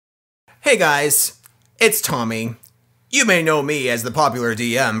Hey guys, it's Tommy. You may know me as the popular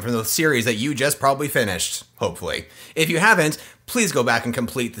DM from the series that you just probably finished, hopefully. If you haven't, please go back and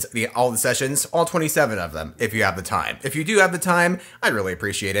complete all the sessions, all 27 of them, if you have the time. If you do have the time, I'd really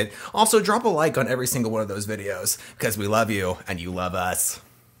appreciate it. Also, drop a like on every single one of those videos, because we love you, and you love us.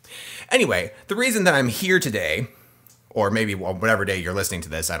 Anyway, the reason that I'm here today, or maybe whatever day you're listening to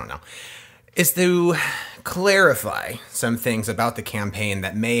this, I don't know, is to clarify some things about the campaign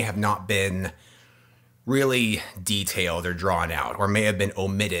that may have not been really detailed or drawn out, or may have been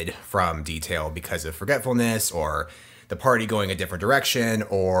omitted from detail because of forgetfulness, or the party going a different direction,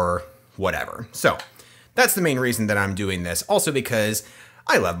 or whatever. So, that's the main reason that I'm doing this. Also because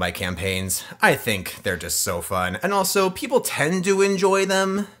I love my campaigns. I think they're just so fun. And also, people tend to enjoy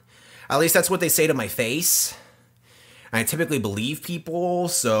them. At least that's what they say to my face. I typically believe people,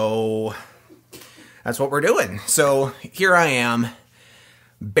 so that's what we're doing. So here I am,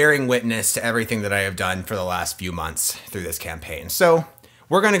 bearing witness to everything that I have done for the last few months through this campaign. So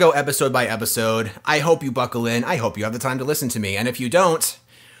we're going to go episode by episode. I hope you buckle in. I hope you have the time to listen to me. And if you don't,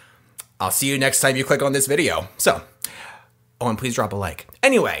 I'll see you next time you click on this video. So, and please drop a like.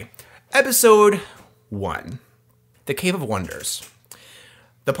 Anyway, episode 1, The Cave of Wonders.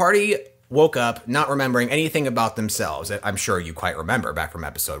 The party woke up not remembering anything about themselves. I'm sure you quite remember back from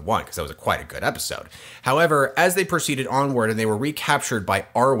episode 1, because that was quite a good episode. However, as they proceeded onward and they were recaptured by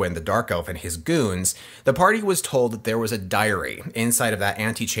Arwen, the Dark Elf, and his goons, the party was told that there was a diary inside of that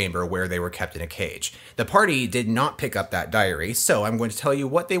antechamber where they were kept in a cage. The party did not pick up that diary, so I'm going to tell you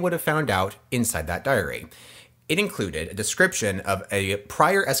what they would have found out inside that diary. It included a description of a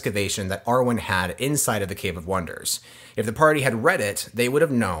prior excavation that Arwen had inside of the Cave of Wonders. If the party had read it, they would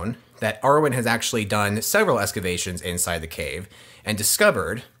have known that Arwen has actually done several excavations inside the cave and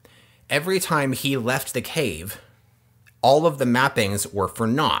discovered every time he left the cave, all of the mappings were for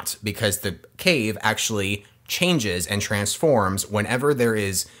naught, because the cave actually changes and transforms whenever there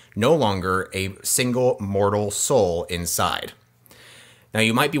is no longer a single mortal soul inside. Now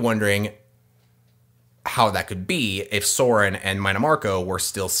you might be wondering how that could be if Soren and Mina Marco were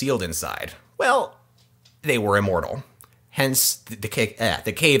still sealed inside. Well, they were immortal. Hence, the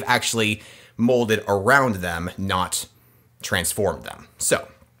cave actually molded around them, not transformed them. So,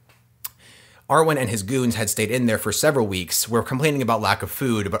 Arwen and his goons had stayed in there for several weeks, were complaining about lack of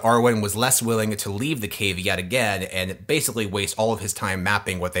food, but Arwen was less willing to leave the cave yet again and basically waste all of his time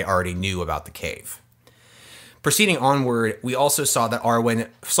mapping what they already knew about the cave. Proceeding onward, we also saw that Arwen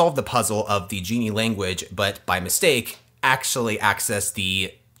solved the puzzle of the genie language, but by mistake, actually accessed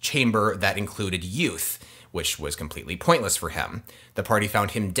the chamber that included youth, which was completely pointless for him. The party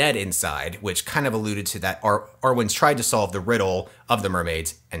found him dead inside, which kind of alluded to that Arwen's tried to solve the riddle of the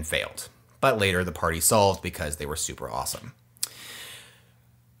mermaids and failed. But later the party solved because they were super awesome.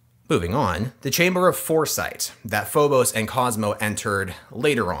 Moving on, the Chamber of Foresight that Phobos and Cosmo entered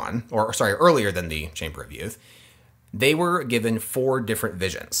later on, earlier than the Chamber of Youth, they were given 4 different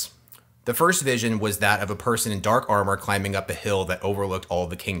visions. The first vision was that of a person in dark armor climbing up a hill that overlooked all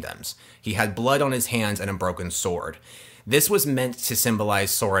the kingdoms. He had blood on his hands and a broken sword. This was meant to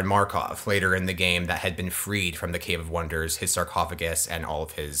symbolize Soren Markov, later in the game, that had been freed from the Cave of Wonders, his sarcophagus, and all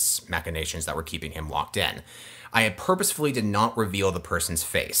of his machinations that were keeping him locked in. I purposefully did not reveal the person's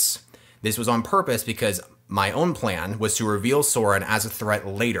face. This was on purpose because my own plan was to reveal Soren as a threat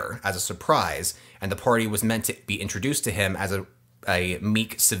later, as a surprise, and the party was meant to be introduced to him as a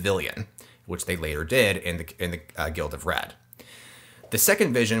meek civilian, which they later did in the Guild of Red. The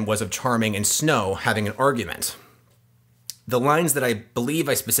second vision was of Charming and Snow having an argument. The lines that I believe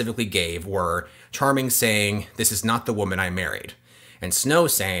I specifically gave were Charming saying, "This is not the woman I married," and Snow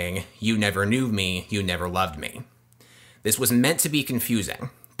saying, "You never knew me, you never loved me." This was meant to be confusing,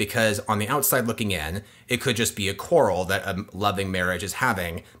 because on the outside looking in, it could just be a quarrel that a loving marriage is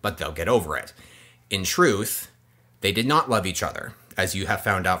having, but they'll get over it. In truth, they did not love each other, as you have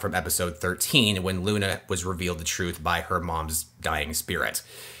found out from episode 13 when Luna was revealed the truth by her mom's dying spirit.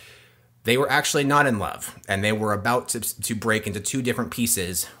 They were actually not in love, and they were about to break into 2 different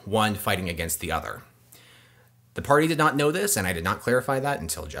pieces, one fighting against the other. The party did not know this, and I did not clarify that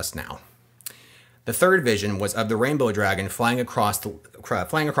until just now. The third vision was of the rainbow dragon flying across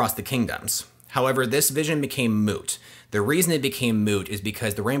the kingdoms. However, this vision became moot. The reason it became moot is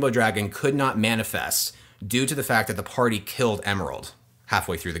because the rainbow dragon could not manifest due to the fact that the party killed Emerald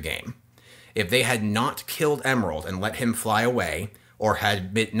halfway through the game. If they had not killed Emerald and let him fly away, or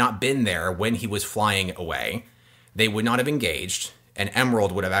had not been there when he was flying away, they would not have engaged, and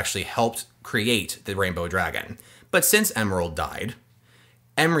Emerald would have actually helped create the rainbow dragon. But since Emerald died,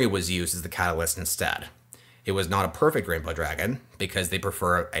 Emery was used as the catalyst instead. It was not a perfect rainbow dragon, because they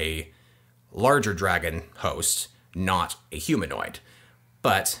prefer a larger dragon host, not a humanoid.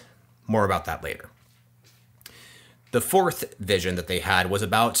 But more about that later. The fourth vision that they had was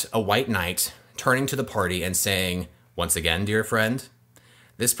about a white knight turning to the party and saying, "Once again, dear friend,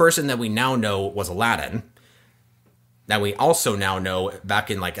 this person that we now know was Aladdin, that we also now know back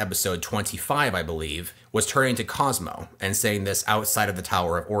in like episode 25, I believe, was turning to Cosmo and saying this outside of the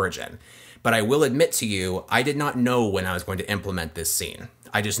Tower of Origin. But I will admit to you, I did not know when I was going to implement this scene.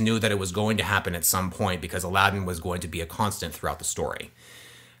 I just knew that it was going to happen at some point because Aladdin was going to be a constant throughout the story.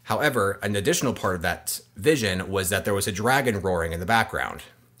 However, an additional part of that vision was that there was a dragon roaring in the background.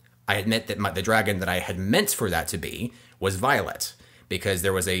 I admit that the dragon that I had meant for that to be was Violet, because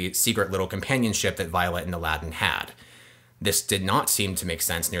there was a secret little companionship that Violet and Aladdin had. This did not seem to make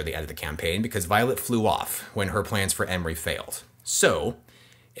sense near the end of the campaign because Violet flew off when her plans for Emery failed. So,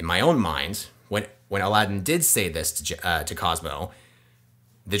 in my own mind, when Aladdin did say this to Cosmo,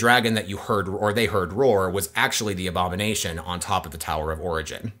 the dragon that you heard, or they heard roar, was actually the abomination on top of the Tower of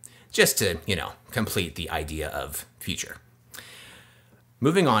Origin. Just to, complete the idea of future.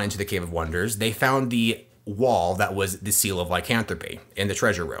 Moving on into the Cave of Wonders, they found the wall that was the Seal of Lycanthropy in the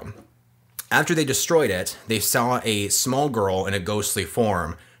treasure room. After they destroyed it, they saw a small girl in a ghostly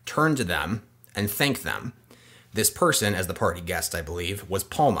form turn to them and thank them. This person, as the party guessed, I believe, was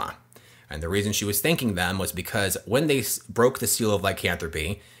Palma. And the reason she was thanking them was because when they broke the Seal of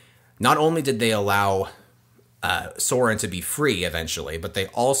Lycanthropy, not only did they allow Soren to be free eventually, but they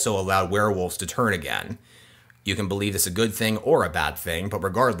also allowed werewolves to turn again. You can believe this a good thing or a bad thing, but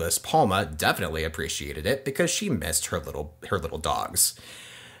regardless, Palma definitely appreciated it because she missed her little dogs.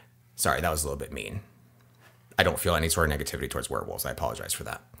 Sorry, that was a little bit mean. I don't feel any sort of negativity towards werewolves. I apologize for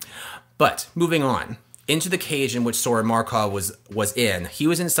that. But moving on. Into the cage in which Soren Markov was in, he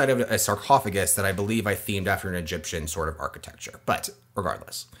was inside of a sarcophagus that I believe I themed after an Egyptian sort of architecture. But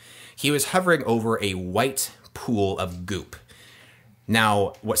regardless, he was hovering over a white pool of goop.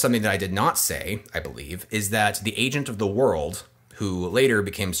 Now, something that I did not say, I believe, is that the Agent of the World, who later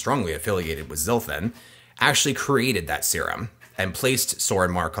became strongly affiliated with Zilthan, actually created that serum and placed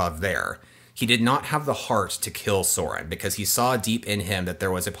Soren Markov there. He did not have the heart to kill Soren because he saw deep in him that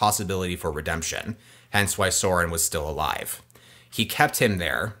there was a possibility for redemption, hence why Soren was still alive. He kept him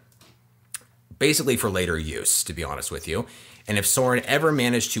there, basically for later use, to be honest with you, and if Soren ever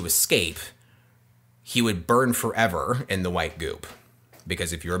managed to escape, he would burn forever in the white goop.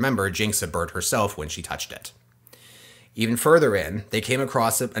 Because if you remember, Jinx had burned herself when she touched it. Even further in, they came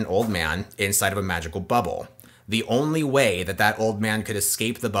across an old man inside of a magical bubble. The only way that that old man could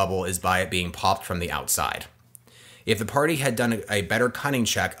escape the bubble is by it being popped from the outside. If the party had done a better cunning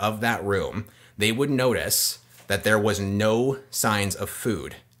check of that room, they would notice that there was no signs of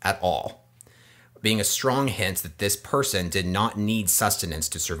food at all, being a strong hint that this person did not need sustenance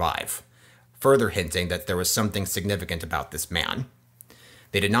to survive, further hinting that there was something significant about this man.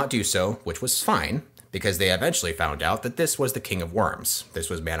 They did not do so, which was fine, because they eventually found out that this was the King of Worms. This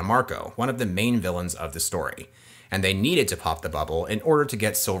was Mannimarco, one of the main villains of the story, and they needed to pop the bubble in order to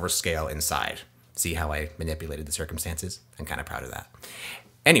get Silver Scale inside. See how I manipulated the circumstances? I'm kind of proud of that.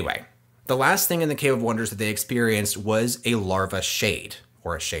 Anyway, the last thing in the Cave of Wonders that they experienced was a larva shade,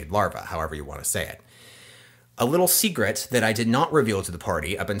 or a shade larva, however you want to say it. A little secret that I did not reveal to the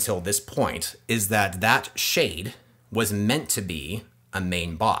party up until this point is that that shade was meant to be a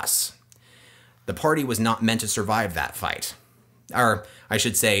main boss. The party was not meant to survive that fight. Or, I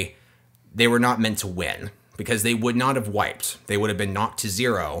should say, they were not meant to win, because they would not have wiped. They would have been knocked to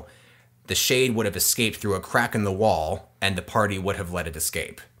zero. The shade would have escaped through a crack in the wall, and the party would have let it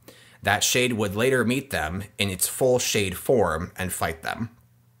escape. That shade would later meet them in its full shade form and fight them.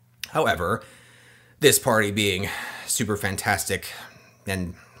 However, this party, being super fantastic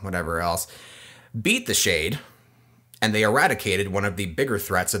and whatever else, beat the shade, and they eradicated one of the bigger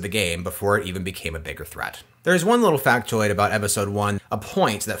threats of the game before it even became a bigger threat. There's one little factoid about Episode 1, a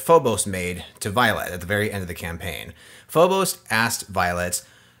point that Phobos made to Violet at the very end of the campaign. Phobos asked Violet,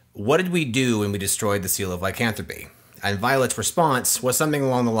 "What did we do when we destroyed the Seal of Lycanthropy?" And Violet's response was something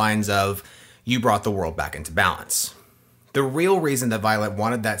along the lines of, "You brought the world back into balance." The real reason that Violet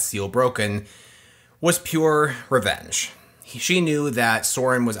wanted that seal broken was pure revenge. She knew that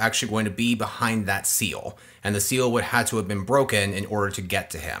Soren was actually going to be behind that seal, and the seal would have to have been broken in order to get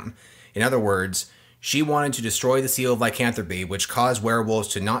to him. In other words, she wanted to destroy the Seal of Lycanthropy, which caused werewolves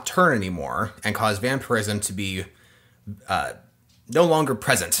to not turn anymore, and caused vampirism to be no longer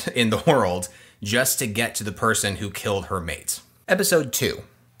present in the world, just to get to the person who killed her mate. Episode 2,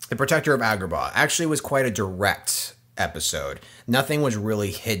 The Protector of Agrabah, actually was quite a direct episode. Nothing was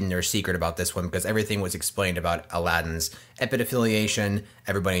really hidden or secret about this one because everything was explained about Aladdin's epitaphiliation,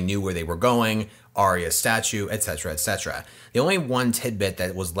 everybody knew where they were going, Aria's statue, etc., etc. The only one tidbit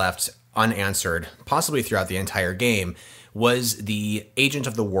that was left unanswered, possibly throughout the entire game, was the Agent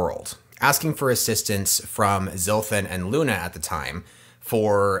of the World, asking for assistance from Zilfin and Luna at the time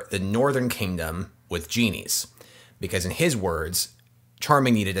for the Northern Kingdom with genies. Because in his words,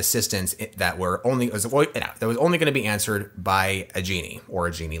 Charming needed assistance that was only going to be answered by a genie or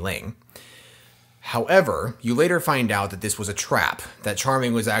a genie-ling. However, you later find out that this was a trap, that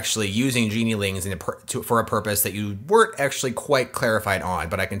Charming was actually using genie-lings for a purpose that you weren't actually quite clarified on,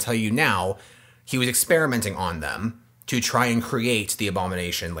 but I can tell you now, he was experimenting on them to try and create the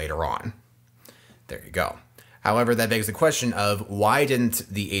abomination later on. There you go. However, that begs the question of why didn't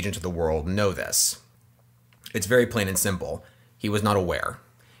the Agent of the World know this? It's very plain and simple. He was not aware.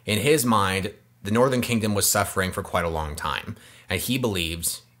 In his mind, the Northern Kingdom was suffering for quite a long time, and he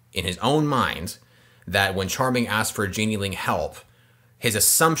believes, in his own mind, that when Charming asked for genie-ling help, his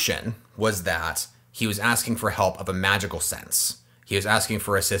assumption was that he was asking for help of a magical sense. He was asking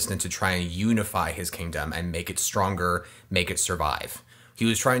for assistance to try and unify his kingdom and make it stronger, make it survive. He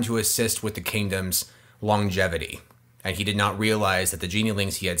was trying to assist with the kingdom's longevity, and he did not realize that the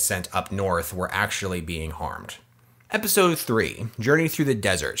genie-lings he had sent up north were actually being harmed. Episode 3, Journey Through the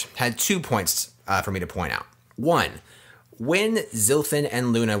Desert, had 2 points for me to point out. 1, when Zilfin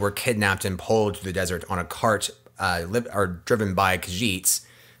and Luna were kidnapped and pulled to the desert on a cart driven by Khajiits,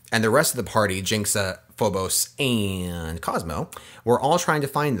 and the rest of the party, Jinxa, Phobos, and Cosmo, were all trying to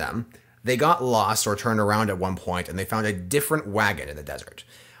find them, they got lost or turned around at one point, and they found a different wagon in the desert.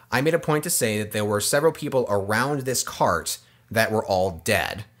 I made a point to say that there were several people around this cart that were all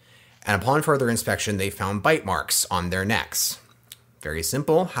dead. And upon further inspection, they found bite marks on their necks. Very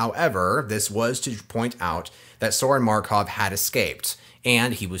simple. However, this was to point out that Soren Markov had escaped,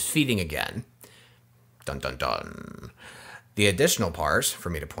 and he was feeding again. Dun dun dun. The additional part for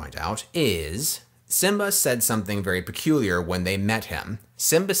me to point out is Simba said something very peculiar when they met him.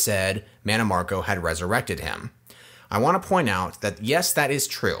 Simba said Mannimarco had resurrected him. I want to point out that yes, that is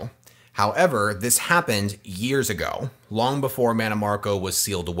true. However, this happened years ago, long before Mannimarco was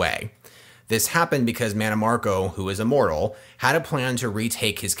sealed away. This happened because Mannimarco, who is immortal, had a plan to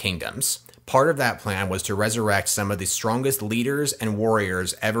retake his kingdoms. Part of that plan was to resurrect some of the strongest leaders and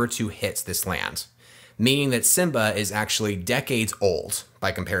warriors ever to hit this land, meaning that Simba is actually decades old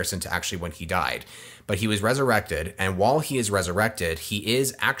by comparison to actually when he died. But he was resurrected, and while he is resurrected, he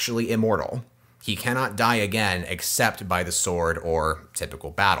is actually immortal. He cannot die again except by the sword or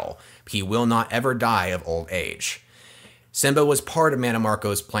typical battle. He will not ever die of old age. Simba was part of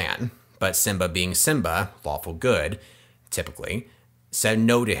Mannimarco's plan, but Simba being Simba, lawful good, typically, said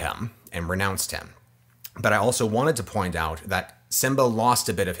no to him and renounced him. But I also wanted to point out that Simba lost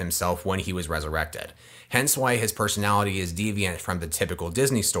a bit of himself when he was resurrected. Hence why his personality is deviant from the typical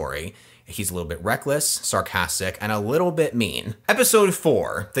Disney story. He's a little bit reckless, sarcastic, and a little bit mean. Episode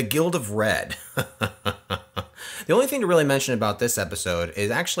 4, The Guild of Red. The only thing to really mention about this episode is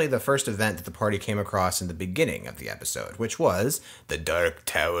actually the first event that the party came across in the beginning of the episode, which was the Dark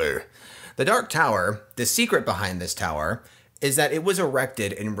Tower. The Dark Tower, the secret behind this tower, is that it was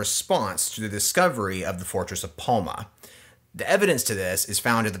erected in response to the discovery of the Fortress of Palma. The evidence to this is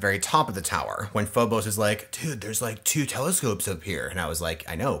found at the very top of the tower, when Phobos is like, dude, there's like 2 telescopes up here. And I was like,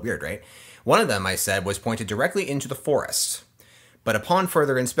 I know, weird, right? One of them, I said, was pointed directly into the forest. But upon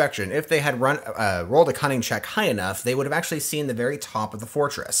further inspection, if they had rolled a cunning check high enough, they would have actually seen the very top of the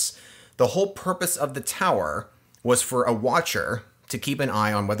fortress. The whole purpose of the tower was for a watcher to keep an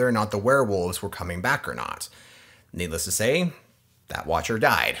eye on whether or not the werewolves were coming back or not. Needless to say, that watcher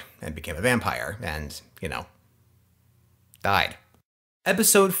died and became a vampire and, died.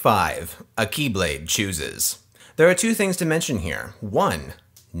 Episode 5, A Keyblade Chooses. There are 2 things to mention here. 1,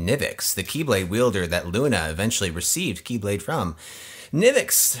 Nivix, the Keyblade wielder that Luna eventually received Keyblade from.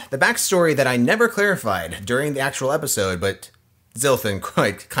 Nivix, the backstory that I never clarified during the actual episode, but Zilfin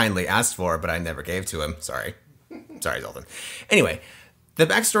quite kindly asked for, but I never gave to him. Sorry, Zilfin. Anyway, the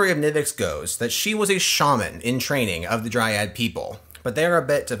backstory of Nivix goes that she was a shaman in training of the Dryad people, but they're a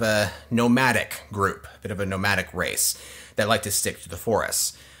bit of a nomadic group, a bit of a nomadic race that like to stick to the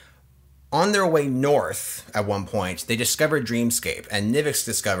forests. On their way north, at one point, they discovered Dreamscape, and Nivix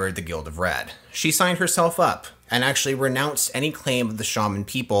discovered the Guild of Red. She signed herself up and actually renounced any claim of the shaman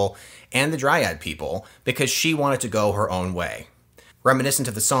people and the Dryad people because she wanted to go her own way. Reminiscent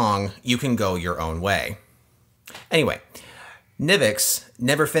of the song, You Can Go Your Own Way. Anyway, Nivix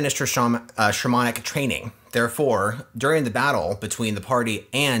never finished her shamanic training. Therefore, during the battle between the party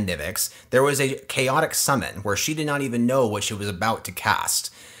and Nivix, there was a chaotic summon where she did not even know what she was about to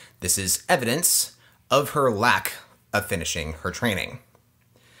cast. This is evidence of her lack of finishing her training.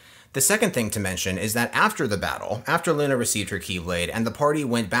 The second thing to mention is that after the battle, after Luna received her Keyblade and the party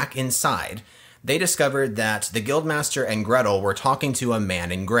went back inside, they discovered that the Guildmaster and Gretel were talking to a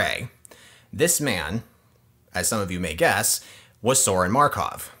man in gray. This man, as some of you may guess, was Soren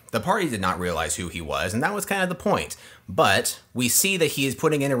Markov. The party did not realize who he was, and that was kind of the point. But we see that he is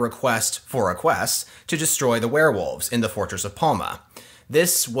putting in a request for a quest to destroy the werewolves in the Fortress of Palma.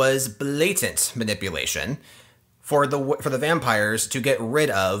 This was blatant manipulation for the vampires to get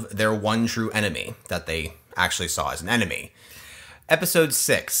rid of their one true enemy that they actually saw as an enemy. Episode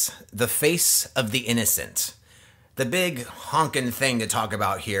 6, The Face of the Innocent. The big honkin' thing to talk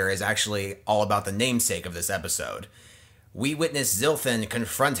about here is actually all about the namesake of this episode. We witness Zilfin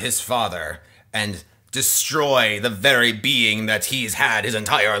confront his father and destroy the very being that he's had his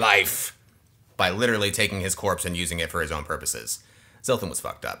entire life by literally taking his corpse and using it for his own purposes. Zilfin was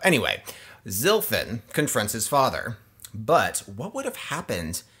fucked up. Anyway, Zilfin confronts his father. But what would have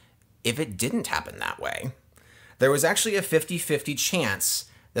happened if it didn't happen that way? There was actually a 50-50 chance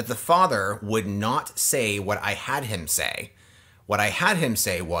that the father would not say what I had him say. What I had him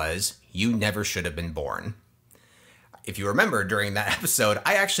say was, "You never should have been born." If you remember, during that episode,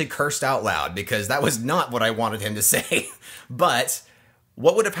 I actually cursed out loud because that was not what I wanted him to say. But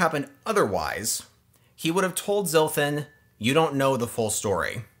what would have happened otherwise? He would have told Zilfin, "You don't know the full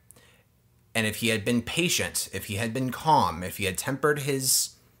story." And if he had been patient, if he had been calm, if he had tempered his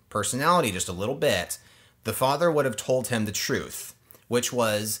personality just a little bit, the father would have told him the truth, which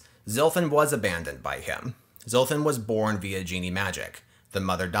was Zilfin was abandoned by him. Zilfin was born via genie magic. The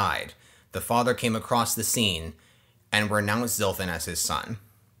mother died. The father came across the scene and renounced Zilfin as his son.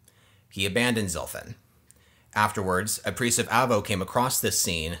 He abandoned Zilfin. Afterwards, a priest of Avo came across this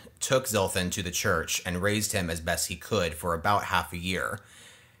scene, took Zilfin to the church, and raised him as best he could for about half a year.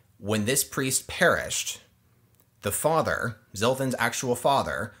 When this priest perished, the father, Zilfin's actual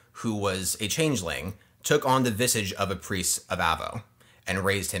father, who was a changeling, took on the visage of a priest of Avo and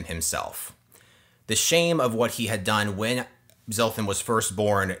raised him himself. The shame of what he had done when Zilfin was first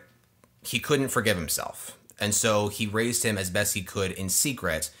born, he couldn't forgive himself. And so he raised him as best he could in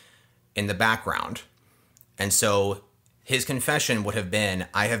secret in the background. And so his confession would have been,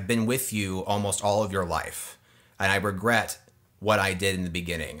 "I have been with you almost all of your life, and I regret what I did in the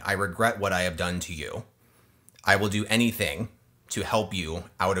beginning. I regret what I have done to you. I will do anything to help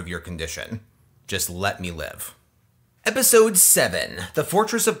you out of your condition. Just let me live." Episode 7, The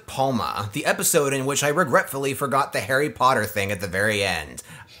Fortress of Palma, the episode in which I regretfully forgot the Harry Potter thing at the very end.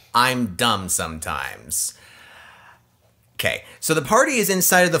 I'm dumb sometimes. Okay, so the party is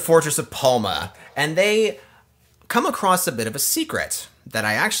inside of the Fortress of Palma, and they come across a bit of a secret that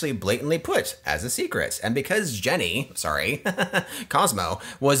I actually blatantly put as a secret. And because Cosmo,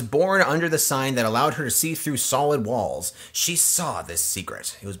 was born under the sign that allowed her to see through solid walls, she saw this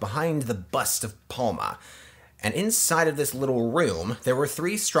secret. It was behind the bust of Palma. And inside of this little room, there were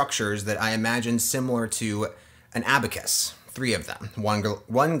 3 structures that I imagined similar to an abacus. 3 of them.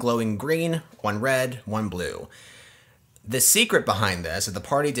 One glowing green, one red, one blue. The secret behind this that the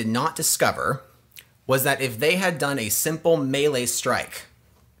party did not discover was that if they had done a simple melee strike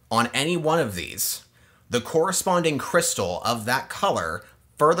on any one of these, the corresponding crystal of that color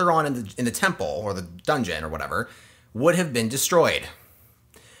further on in the temple or the dungeon or whatever would have been destroyed.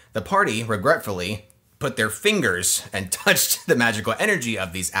 The party regretfully put their fingers and touched the magical energy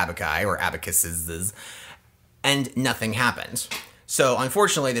of these abaci or abacuses, and nothing happened. So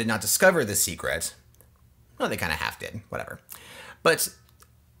unfortunately, they did not discover the secret. Well, they kind of half did, whatever. But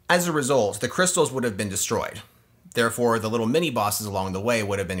as a result, the crystals would have been destroyed. Therefore, the little mini-bosses along the way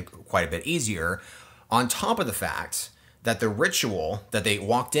would have been quite a bit easier, on top of the fact that the ritual that they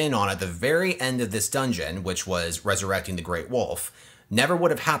walked in on at the very end of this dungeon, which was resurrecting the Great Wolf, never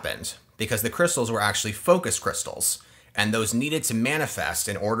would have happened because the crystals were actually focus crystals, and those needed to manifest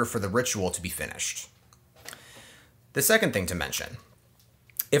in order for the ritual to be finished. The second thing to mention,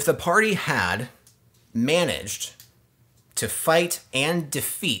 if the party had managed to fight and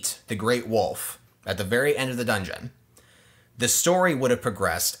defeat the Great Wolf at the very end of the dungeon, the story would have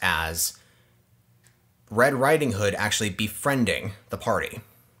progressed as Red Riding Hood actually befriending the party.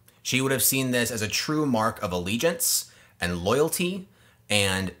 She would have seen this as a true mark of allegiance and loyalty,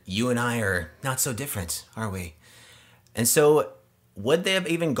 and you and I are not so different, are we? And so, would they have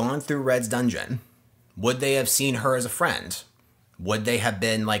even gone through Red's dungeon? Would they have seen her as a friend? Would they have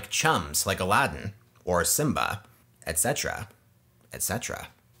been like chums, like Aladdin? Or Simba, etc.? etc.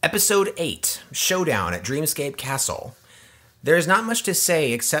 Episode 8, Showdown at Dreamscape Castle. There's not much to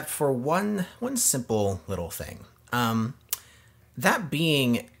say except for one simple little thing. That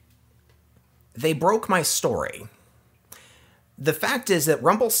being, they broke my story. The fact is that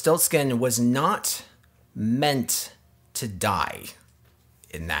Rumpelstiltskin was not meant to die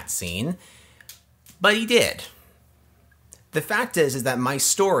in that scene, but he did. The fact is that my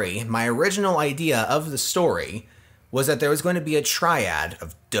story, my original idea of the story, was that there was going to be a triad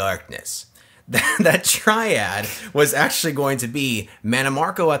of darkness. That triad was actually going to be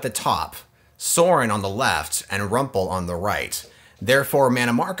Mannimarco at the top, Soren on the left, and Rumpel on the right. Therefore,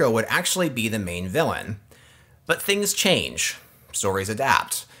 Mannimarco would actually be the main villain. But things change. Stories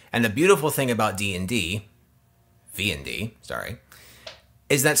adapt. And the beautiful thing about D&D, V&D, sorry,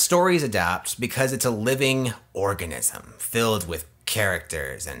 is that stories adapt because it's a living organism filled with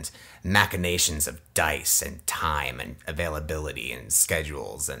characters and machinations of dice and time and availability and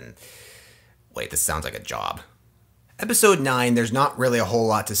schedules and... Wait, this sounds like a job. Episode 9, there's not really a whole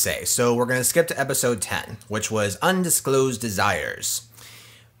lot to say, so we're going to skip to episode 10, which was Undisclosed Desires.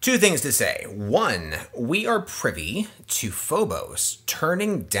 2 things to say. 1, we are privy to Phobos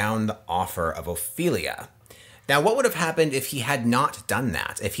turning down the offer of Ophelia. Now, what would have happened if he had not done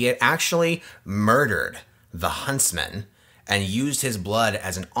that? If he had actually murdered the huntsman and used his blood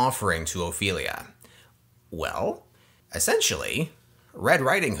as an offering to Ophelia? Well, essentially, Red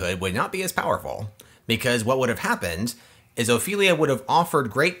Riding Hood would not be as powerful, because what would have happened is Ophelia would have offered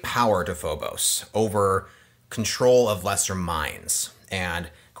great power to Phobos over control of lesser minds and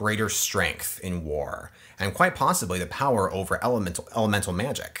greater strength in war, and quite possibly the power over elemental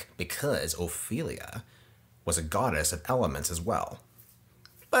magic, because Ophelia was a goddess of elements as well.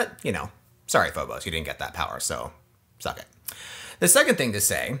 But, sorry Phobos, you didn't get that power, so suck it. The second thing to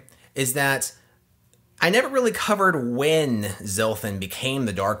say is that I never really covered when Zilthan became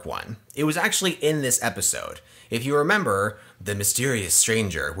the Dark One. It was actually in this episode. If you remember, the mysterious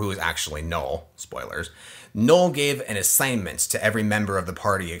stranger, who was actually Null, spoilers, Null gave an assignment to every member of the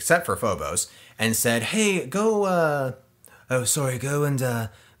party except for Phobos, and said, hey, go and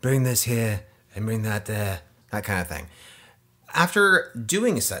bring this here, and bring that there, that kind of thing. After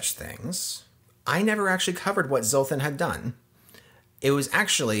doing such things, I never actually covered what Zilthan had done. It was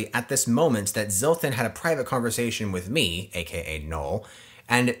actually at this moment that Zilthan had a private conversation with me, aka Null,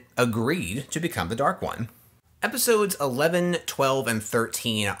 and agreed to become the Dark One. Episodes 11, 12, and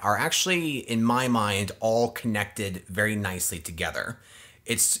 13 are actually, in my mind, all connected very nicely together.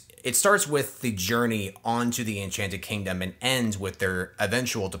 It starts with the journey onto the Enchanted Kingdom and ends with their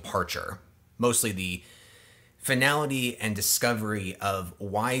eventual departure. Mostly the finality and discovery of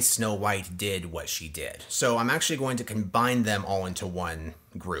why Snow White did what she did. So I'm actually going to combine them all into one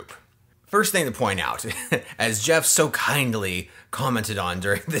group. First thing to point out, as Jeff so kindly commented on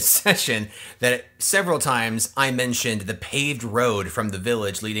during this session, that several times I mentioned the paved road from the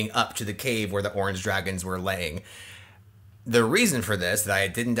village leading up to the cave where the orange dragons were laying. The reason for this, that I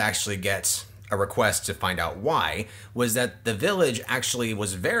didn't actually get a request to find out why, was that the village actually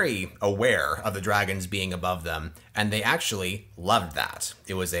was very aware of the dragons being above them, and they actually loved that.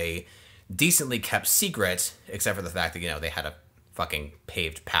 It was a decently kept secret, except for the fact that, they had a fucking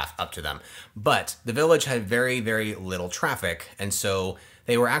paved path up to them. But the village had very, very little traffic, and so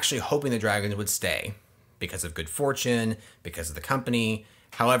they were actually hoping the dragons would stay because of good fortune, because of the company,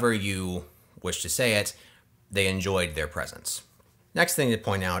 however you wish to say it, they enjoyed their presence. Next thing to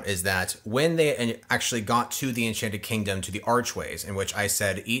point out is that when they actually got to the Enchanted Kingdom, to the archways, in which I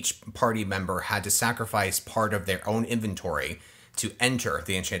said each party member had to sacrifice part of their own inventory to enter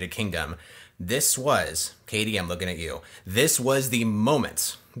the Enchanted Kingdom, this was, Katie, I'm looking at you, this was the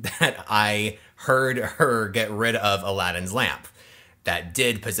moment that I heard her get rid of Aladdin's lamp that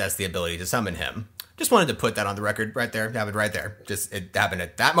did possess the ability to summon him. Just wanted to put that on the record right there, have it right there. It happened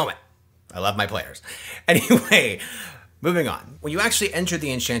at that moment. I love my players. Anyway, moving on. When you actually enter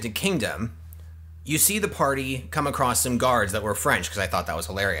the Enchanted Kingdom, you see the party come across some guards that were French, because I thought that was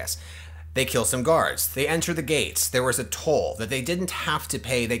hilarious. They kill some guards. They enter the gates. There was a toll that they didn't have to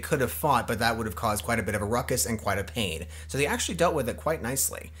pay. They could have fought, but that would have caused quite a bit of a ruckus and quite a pain. So they actually dealt with it quite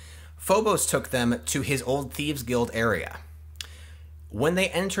nicely. Phobos took them to his old Thieves Guild area. When they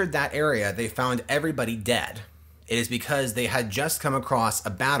entered that area, they found everybody dead. It is because they had just come across a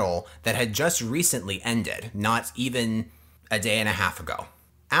battle that had just recently ended, not even a day and a half ago.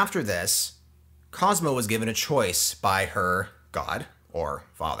 After this, Cosmo was given a choice by her god, or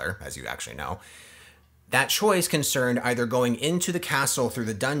father, as you actually know. That choice concerned either going into the castle through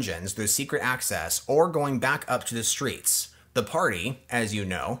the dungeons, through secret access, or going back up to the streets. The party, as you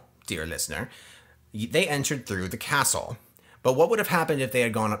know, dear listener, they entered through the castle. But what would have happened if they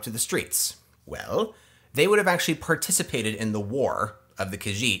had gone up to the streets? Well, they would have actually participated in the war of the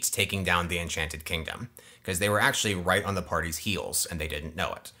Khajiits taking down the Enchanted Kingdom, because they were actually right on the party's heels and they didn't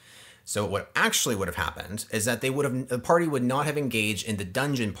know it. So what actually would have happened is that the party would not have engaged in the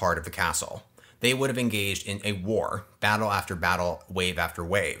dungeon part of the castle. They would have engaged in a war, battle after battle, wave after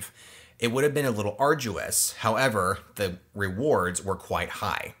wave. It would have been a little arduous, however, the rewards were quite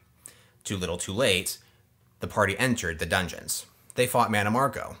high. Too little too late, the party entered the dungeons. They fought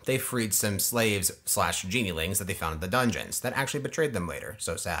Mannimarco. They freed some slaves / genielings that they found in the dungeons that actually betrayed them later.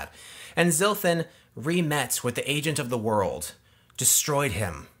 So sad. And Zilthan re-met with the Agent of the World, destroyed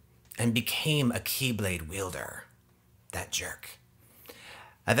him, and became a Keyblade wielder. That jerk.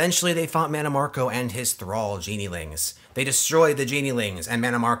 Eventually, they fought Mannimarco and his thrall genielings. They destroyed the genielings, and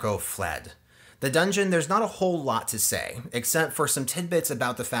Mannimarco fled. The dungeon, there's not a whole lot to say, except for some tidbits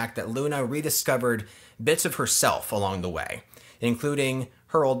about the fact that Luna rediscovered bits of herself along the way, including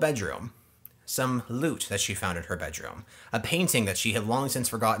her old bedroom, some loot that she found in her bedroom, a painting that she had long since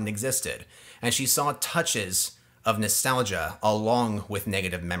forgotten existed, and she saw touches of nostalgia along with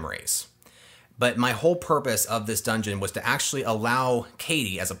negative memories. But my whole purpose of this dungeon was to actually allow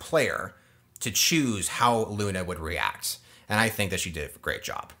Katie, as a player, to choose how Luna would react, and I think that she did a great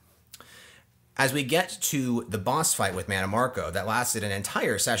job. As we get to the boss fight with Mannimarco, that lasted an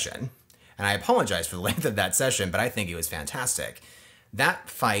entire session, and I apologize for the length of that session, but I think it was fantastic. That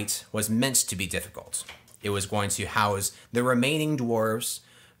fight was meant to be difficult. It was going to house the remaining dwarves,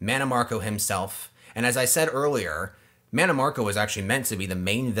 Mannimarco himself, and as I said earlier, Mannimarco was actually meant to be the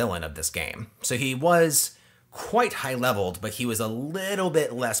main villain of this game. So he was quite high-leveled, but he was a little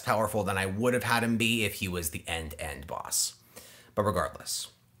bit less powerful than I would have had him be if he was the end boss. But regardless,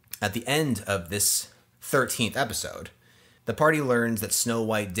 at the end of this 13th episode, the party learns that Snow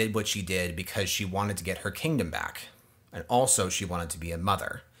White did what she did because she wanted to get her kingdom back, and also she wanted to be a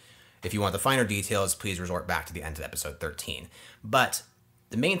mother. If you want the finer details, please resort back to the end of episode 13. But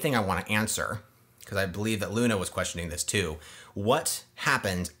the main thing I want to answer, because I believe that Luna was questioning this too, what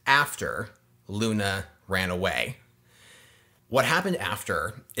happened after Luna ran away? What happened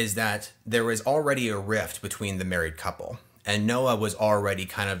after is that there was already a rift between the married couple, and Noah was already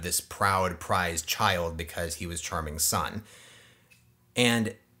kind of this proud, prized child because he was Charming's son.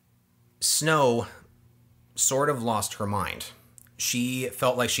 And Snow sort of lost her mind. She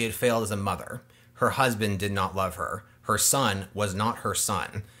felt like she had failed as a mother. Her husband did not love her. Her son was not her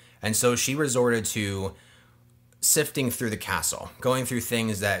son. And so she resorted to sifting through the castle, going through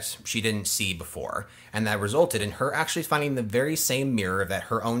things that she didn't see before. And that resulted in her actually finding the very same mirror that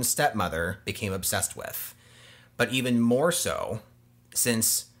her own stepmother became obsessed with. But even more so,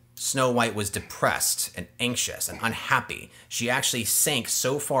 since Snow White was depressed and anxious and unhappy, she actually sank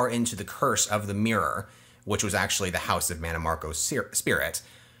so far into the curse of the mirror, which was actually the house of Mannimarco's spirit,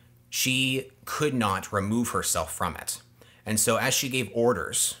 she could not remove herself from it. And so as she gave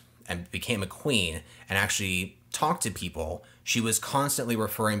orders and became a queen and actually talked to people, she was constantly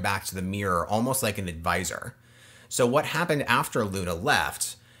referring back to the mirror, almost like an advisor. So what happened after Luna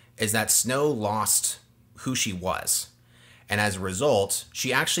left is that Snow lost who she was. And as a result,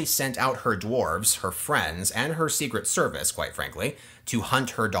 she actually sent out her dwarves, her friends, and her secret service, quite frankly, to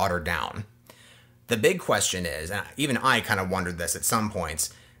hunt her daughter down. The big question is, and even I kind of wondered this at some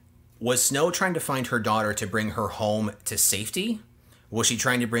points, was Snow trying to find her daughter to bring her home to safety? Was she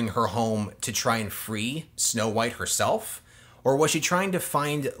trying to bring her home to try and free Snow White herself? Or was she trying to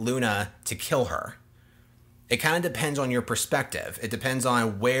find Luna to kill her? It kind of depends on your perspective. It depends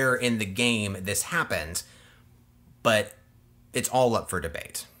on where in the game this happened, but it's all up for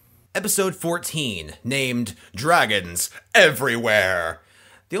debate. Episode 14, named Dragons Everywhere.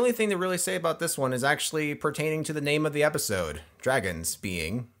 The only thing to really say about this one is actually pertaining to the name of the episode, dragons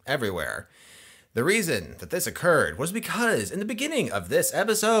being everywhere. The reason that this occurred was because in the beginning of this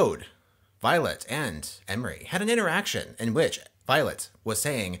episode, Violet and Emery had an interaction in which Violet was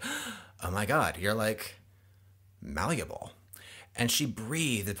saying, "Oh my god, you're like malleable." And she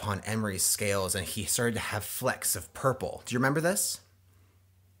breathed upon Emery's scales and he started to have flecks of purple. Do you remember this?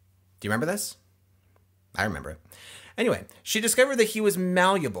 Do you remember this? I remember it. Anyway, she discovered that he was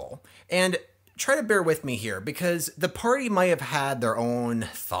malleable. And try to bear with me here because the party might have had their own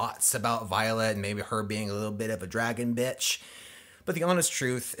thoughts about Violet and maybe her being a little bit of a dragon bitch. But the honest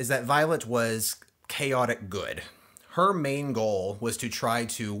truth is that Violet was chaotic good. Her main goal was to try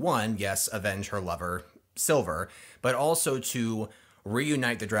to, one, yes, avenge her lover, Silver, but also to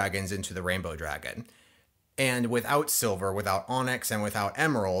reunite the dragons into the Rainbow Dragon. And without Silver, without Onyx, and without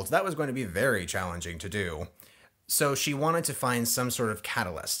Emerald, that was going to be very challenging to do. So she wanted to find some sort of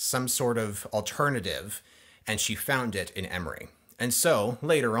catalyst, some sort of alternative and she found it in Emery. And so,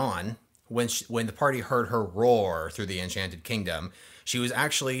 later on, when the party heard her roar through the Enchanted Kingdom, she was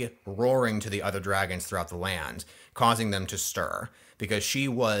actually roaring to the other dragons throughout the land, causing them to stir, because she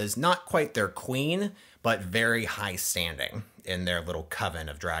was not quite their queen, but very high standing in their little coven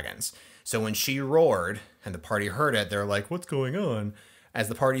of dragons. So when she roared, and the party heard it, they're like, what's going on? As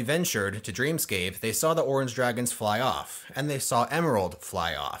the party ventured to Dreamscape, they saw the orange dragons fly off, and they saw Emerald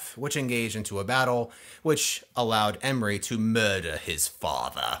fly off, which engaged into a battle, which allowed Emery to murder his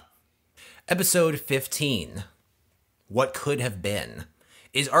father. Episode 15, What Could Have Been,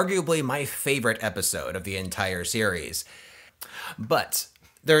 is arguably my favorite episode of the entire series. But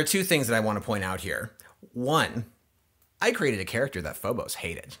there are two things that I want to point out here. One, I created a character that Phobos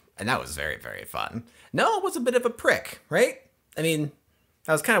hated, and that was very, very fun. Noah was a bit of a prick, right? I mean,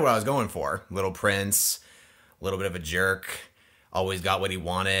 that was kind of what I was going for. Little Prince, a little bit of a jerk, always got what he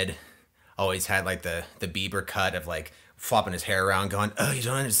wanted, always had like the Bieber cut of like flopping his hair around going, oh, you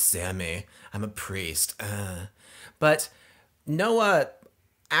don't understand me, I'm a priest. But Noah,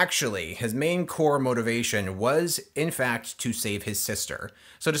 actually, his main core motivation was, in fact, to save his sister.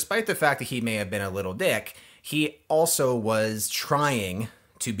 So despite the fact that he may have been a little dick, he also was trying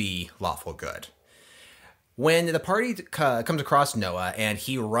to be lawful good. When the party comes across Noah and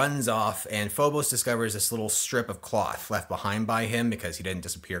he runs off and Phobos discovers this little strip of cloth left behind by him because he didn't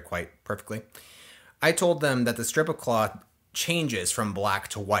disappear quite perfectly, I told them that the strip of cloth changes from black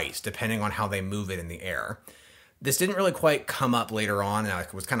to white depending on how they move it in the air. This didn't really quite come up later on, and I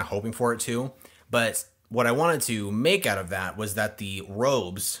was kind of hoping for it to, but what I wanted to make out of that was that the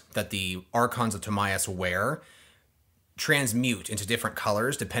robes that the Archons of Timaeus wear transmute into different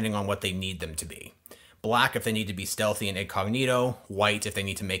colors depending on what they need them to be. Black if they need to be stealthy and incognito, white if they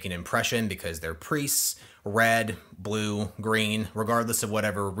need to make an impression because they're priests, red, blue, green, regardless of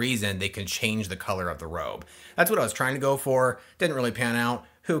whatever reason, they can change the color of the robe. That's what I was trying to go for. Didn't really pan out.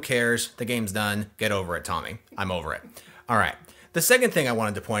 Who cares? The game's done. Get over it, Tommy. I'm over it. All right. The second thing I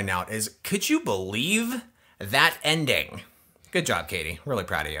wanted to point out is, could you believe that ending? Good job, Katie. Really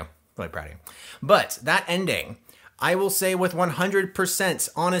proud of you. Really proud of you. But that ending, I will say with 100%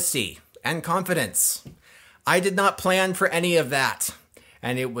 honesty and confidence, I did not plan for any of that,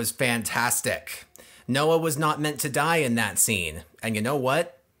 and it was fantastic. Noah was not meant to die in that scene, and you know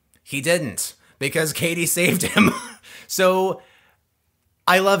what? He didn't, because Katie saved him. So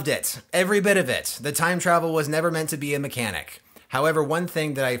I loved it, every bit of it. The time travel was never meant to be a mechanic. However, one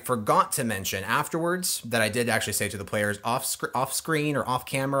thing that I forgot to mention afterwards, that I did actually say to the players off screen or off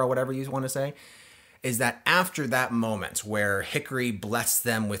camera or whatever you want to say, is that after that moment where Hickory blessed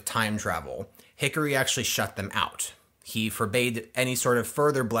them with time travel, Hickory actually shut them out. He forbade any sort of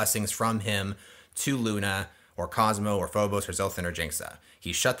further blessings from him to Luna or Cosmo or Phobos or Zolthan or Jinxa.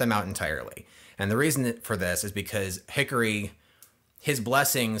 He shut them out entirely. And the reason for this is because Hickory, his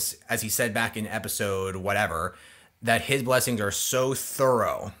blessings, as he said back in episode whatever, that his blessings are so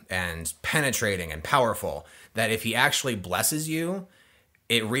thorough and penetrating and powerful that if he actually blesses you,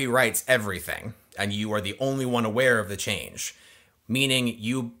 it rewrites everything. And you are the only one aware of the change. Meaning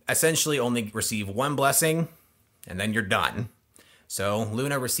you essentially only receive one blessing, and then you're done. So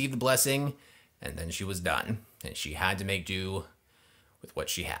Luna received the blessing, and then she was done. And she had to make do with what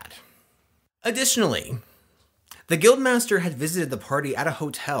she had. Additionally, the Guildmaster had visited the party at a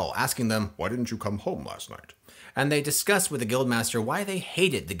hotel, asking them, why didn't you come home last night? And they discussed with the Guildmaster why they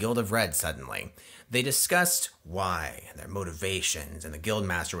hated the Guild of Red suddenly. They discussed why, and their motivations, and the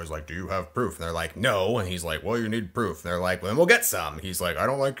Guildmaster was like, do you have proof? And they're like, no. And he's like, well, you need proof. And they're like, well, then we'll get some. He's like, I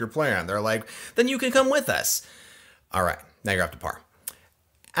don't like your plan. They're like, then you can come with us. All right, now you're up to par.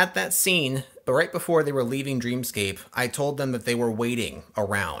 At that scene, but right before they were leaving Dreamscape, I told them that they were waiting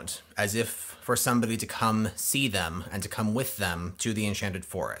around, as if for somebody to come see them and to come with them to the Enchanted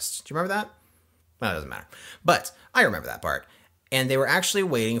Forest. Do you remember that? Well, it doesn't matter. But I remember that part. And they were actually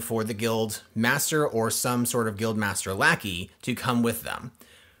waiting for the guild master or some sort of guild master lackey to come with them.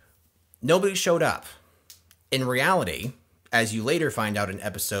 Nobody showed up. In reality, as you later find out in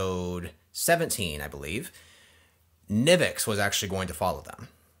episode 17, I believe, Nivix was actually going to follow them.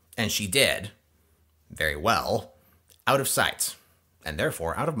 And she did, very well, out of sight, and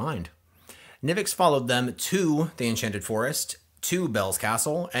therefore out of mind. Nivix followed them to the Enchanted Forest, to Belle's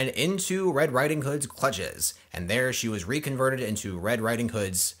castle, and into Red Riding Hood's clutches. And there she was reconverted into Red Riding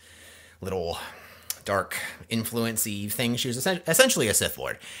Hood's little dark influence-y thing. She was essentially a Sith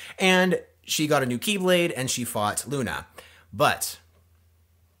Lord. And she got a new Keyblade, and she fought Luna. But,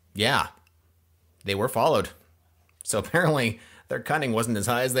 yeah, they were followed. So apparently, their cunning wasn't as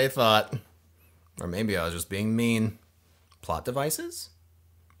high as they thought. Or maybe I was just being mean. Plot devices?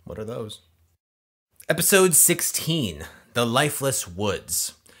 What are those? Episode 16, The Lifeless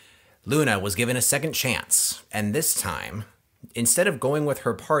Woods. Luna was given a second chance, and this time, instead of going with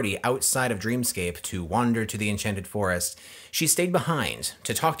her party outside of Dreamscape to wander to the Enchanted Forest, she stayed behind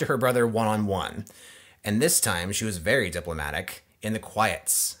to talk to her brother one-on-one. And this time, she was very diplomatic in the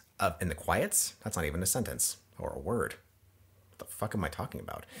quiets of... In the quiets? That's not even a sentence or a word. What the fuck am I talking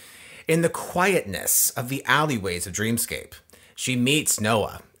about? In the quietness of the alleyways of Dreamscape, she meets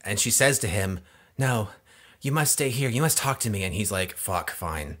Noah, and she says to him, "No, you must stay here. You must talk to me." And he's like, "Fuck,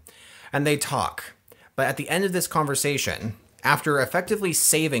 fine." And they talk. But at the end of this conversation, after effectively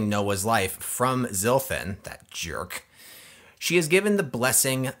saving Noah's life from Zilfin, that jerk, she is given the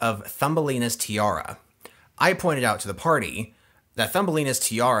blessing of Thumbelina's tiara. I pointed out to the party that Thumbelina's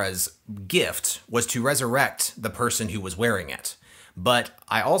tiara's gift was to resurrect the person who was wearing it. But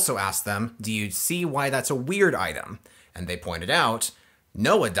I also asked them, do you see why that's a weird item? And they pointed out,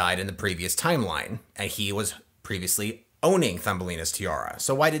 Noah died in the previous timeline, and he was previously owning Thumbelina's tiara.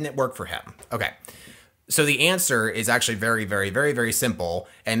 So why didn't it work for him? Okay. So the answer is actually very, very, very, very simple,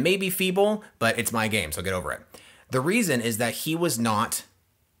 and maybe feeble, but it's my game, so get over it. The reason is that he was not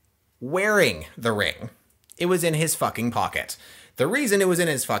wearing the ring. It was in his fucking pocket. The reason it was in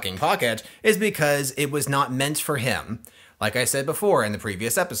his fucking pocket is because it was not meant for him. Like I said before in the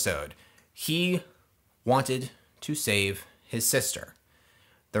previous episode, he wanted to save his sister.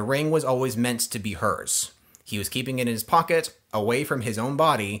 The ring was always meant to be hers. He was keeping it in his pocket, away from his own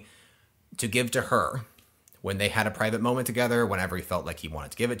body, to give to her when they had a private moment together, whenever he felt like he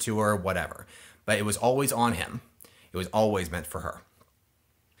wanted to give it to her, whatever. But it was always on him. It was always meant for her.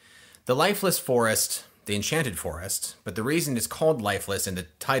 The Lifeless Forest, the Enchanted Forest, but the reason it's called Lifeless in the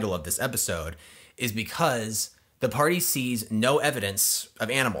title of this episode is because the party sees no evidence of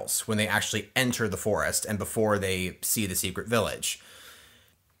animals when they actually enter the forest and before they see the secret village.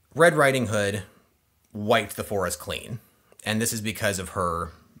 Red Riding Hood wiped the forest clean, and this is because of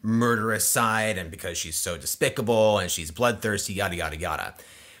her murderous side and because she's so despicable and she's bloodthirsty, yada, yada, yada.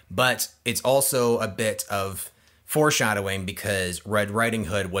 But it's also a bit of foreshadowing because Red Riding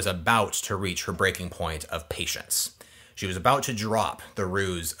Hood was about to reach her breaking point of patience. She was about to drop the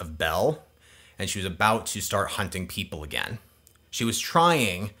ruse of Belle, and she was about to start hunting people again. She was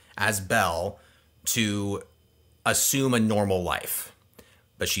trying, as Belle, to assume a normal life.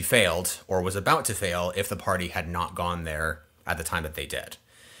 But she failed, or was about to fail, if the party had not gone there at the time that they did.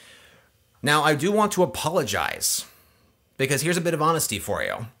 Now, I do want to apologize, because here's a bit of honesty for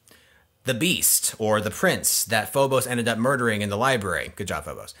you. The beast, or the prince, that Phobos ended up murdering in the library. Good job,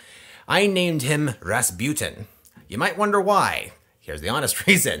 Phobos. I named him Rasputin. You might wonder why. Here's the honest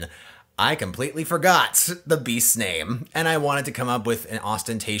reason. I completely forgot the beast's name, and I wanted to come up with an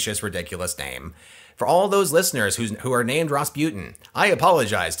ostentatious, ridiculous name. For all those listeners who are named Rasputin, I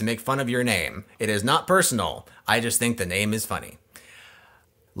apologize to make fun of your name. It is not personal. I just think the name is funny.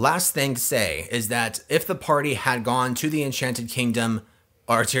 Last thing to say is that if the party had gone to the Enchanted Kingdom,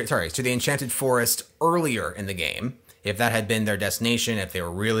 to the Enchanted Forest earlier in the game, if that had been their destination, if they were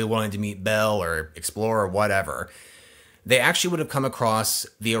really wanting to meet Belle or explore or whatever, they actually would have come across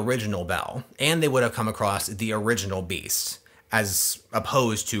the original Belle, and they would have come across the original beast, as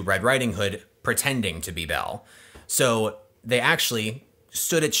opposed to Red Riding Hood pretending to be Belle. So they actually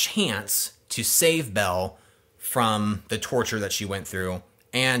stood a chance to save Belle from the torture that she went through,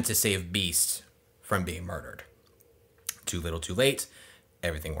 and to save Beast from being murdered. Too little, too late.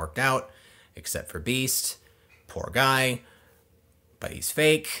 Everything worked out, except for Beast. Poor guy. But he's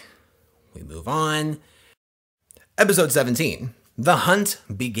fake. We move on. Episode 17. The hunt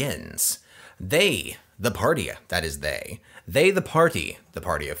begins. They, the party, that is they, the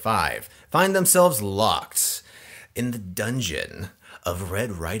party of 5, find themselves locked in the dungeon of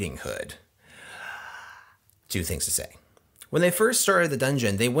Red Riding Hood. Two things to say. When they first started the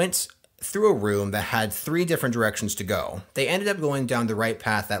dungeon, they went through a room that had 3 different directions to go. They ended up going down the right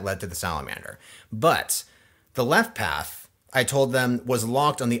path that led to the salamander. But the left path, I told them, was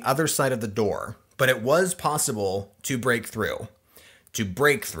locked on the other side of the door. But it was possible to break through.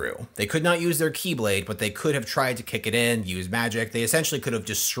 They could not use their Keyblade, but they could have tried to kick it in, use magic. They essentially could have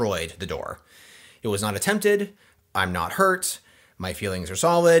destroyed the door. It was not attempted. I'm not hurt. My feelings are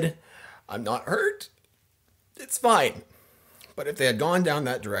solid. I'm not hurt. It's fine. But if they had gone down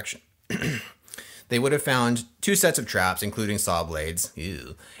that direction, they would have found 2 sets of traps, including saw blades.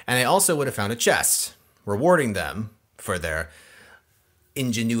 Ew. And they also would have found a chest, rewarding them for their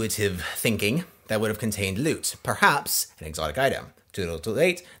ingenuitive thinking that would have contained loot, perhaps an exotic item. Too little, too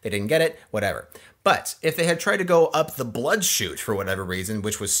late, they didn't get it, whatever. But if they had tried to go up the blood chute for whatever reason,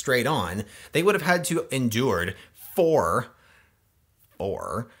 which was straight on, they would have had to endured four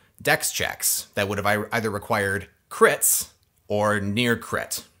dex checks that would have either required crits or near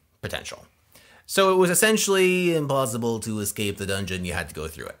crit potential. So it was essentially impossible to escape the dungeon. You had to go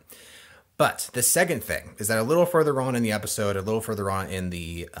through it. But the second thing is that a little further on in the episode, a little further on in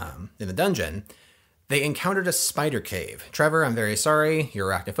the dungeon, they encountered a spider cave. Trevor, I'm very sorry.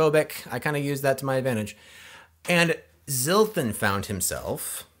 You're arachnophobic. I kind of used that to my advantage. And Zilthan found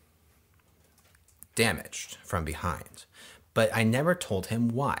himself damaged from behind. But I never told him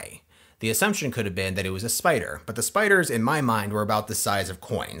why. The assumption could have been that it was a spider. But the spiders, in my mind, were about the size of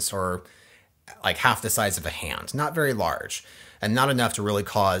coins, or like half the size of a hand. Not very large, and not enough to really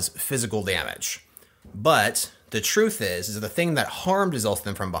cause physical damage. But the truth is the thing that harmed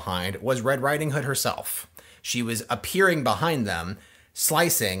Zilthan from behind was Red Riding Hood herself. She was appearing behind them,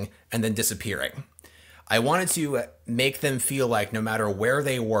 slicing, and then disappearing. I wanted to make them feel like no matter where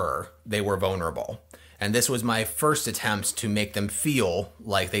they were vulnerable. And this was my first attempt to make them feel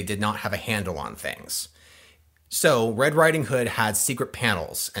like they did not have a handle on things. So Red Riding Hood had secret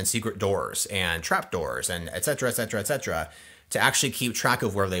panels and secret doors and trapdoors and etc., etc., etc., to actually keep track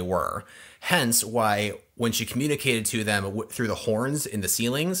of where they were. Hence why when she communicated to them through the horns in the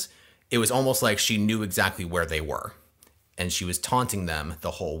ceilings, it was almost like she knew exactly where they were. And she was taunting them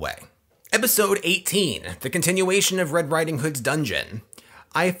the whole way. Episode 18, the continuation of Red Riding Hood's dungeon.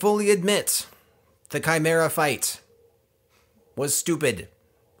 I fully admit, the Chimera fight was stupid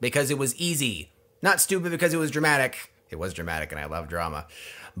because it was easy. Not stupid because it was dramatic. It was dramatic and I love drama.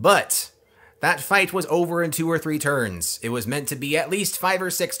 But that fight was over in 2 or 3 turns. It was meant to be at least 5 or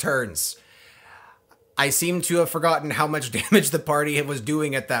 6 turns. I seem to have forgotten how much damage the party was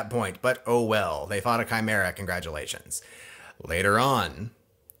doing at that point, but oh well. They fought a Chimera, congratulations. Later on,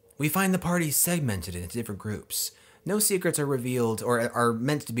 we find the party segmented into different groups. No secrets are revealed, or are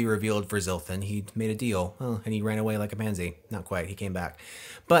meant to be revealed for Zilthan. He made a deal, and he ran away like a pansy. Not quite, he came back.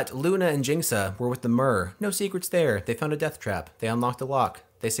 But Luna and Jinxa were with the Myrrh. No secrets there. They found a death trap. They unlocked a lock.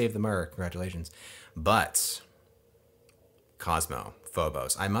 They saved the Myrrh. Congratulations. But Cosmo,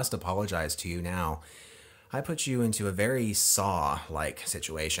 Phobos, I must apologize to you now. I put you into a very Saw-like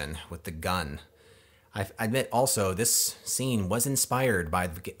situation with the gun. I admit also this scene was inspired by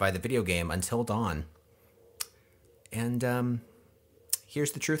the video game Until Dawn. And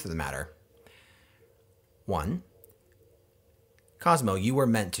here's the truth of the matter. 1, Cosmo, you were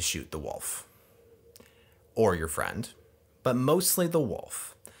meant to shoot the wolf. Or your friend. But mostly the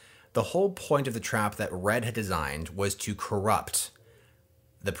wolf. The whole point of the trap that Red had designed was to corrupt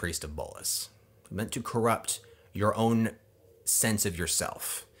the Priest of Bolus. Meant to corrupt your own sense of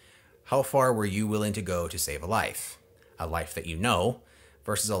yourself. How far were you willing to go to save a life? A life that you know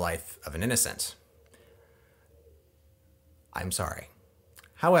versus a life of an innocent. I'm sorry.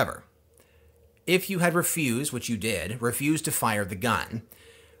 However, if you had refused, which you did, refused to fire the gun,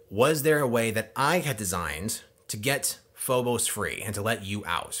 was there a way that I had designed to get Phobos free and to let you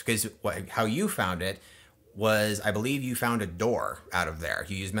out? Because how you found it was, I believe you found a door out of there.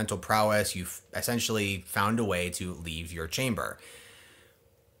 You used mental prowess. You essentially found a way to leave your chamber.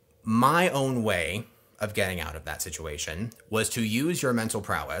 My own way of getting out of that situation was to use your mental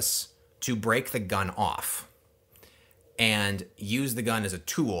prowess to break the gun off and use the gun as a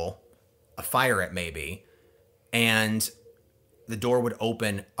tool, fire it maybe, and the door would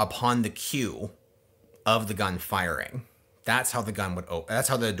open upon the cue of the gun firing. That's how the gun would open. That's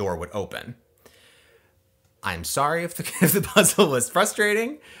how the door would open. I'm sorry if the puzzle was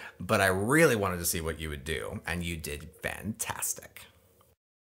frustrating, but I really wanted to see what you would do, and you did fantastic.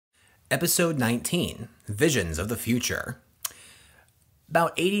 Episode 19, Visions of the Future.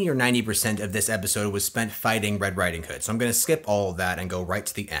 About 80 or 90% of this episode was spent fighting Red Riding Hood, so I'm going to skip all of that and go right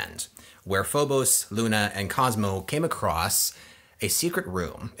to the end, where Phobos, Luna, and Cosmo came across a secret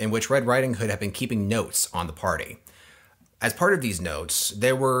room in which Red Riding Hood had been keeping notes on the party. As part of these notes,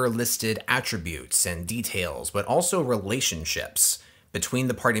 there were listed attributes and details, but also relationships between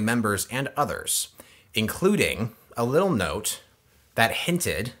the party members and others, including a little note that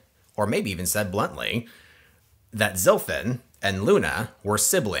hinted, or maybe even said bluntly, that Zilthan and Luna were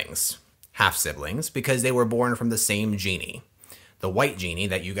siblings, half-siblings, because they were born from the same genie, the white genie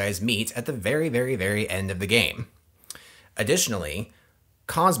that you guys meet at the very, very, very end of the game. Additionally,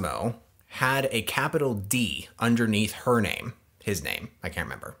 Cosmo had a capital D underneath her name, his name, I can't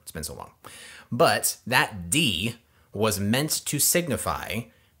remember, it's been so long. But that D was meant to signify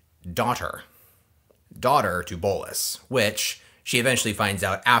daughter to Bolus, which she eventually finds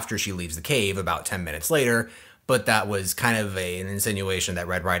out after she leaves the cave about 10 minutes later, but that was kind of an insinuation that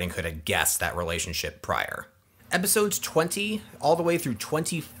Red Riding Hood had guessed that relationship prior. Episodes 20 all the way through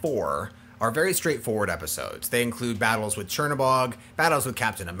 24 are very straightforward episodes. They include battles with Chernobog, battles with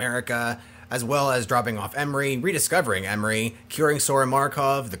Captain America, as well as dropping off Emery, rediscovering Emery, curing Soren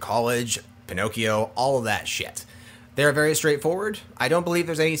Markov, the college, Pinocchio, all of that shit. They're very straightforward. I don't believe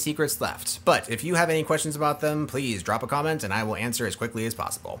there's any secrets left, but if you have any questions about them, please drop a comment and I will answer as quickly as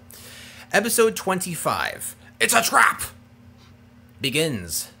possible. Episode 25, It's a Trap,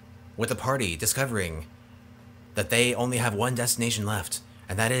 begins with the party discovering that they only have one destination left,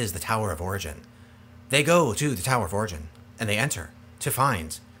 and that is the Tower of Origin. They go to the Tower of Origin, and they enter to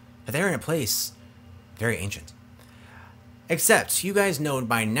find that they're in a place very ancient. Except, you guys know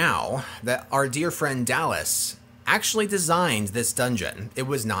by now that our dear friend Dallas actually designed this dungeon. It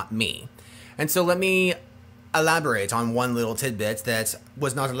was not me. And so let me elaborate on one little tidbit that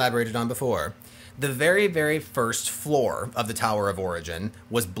was not elaborated on before. The very, very first floor of the Tower of Origin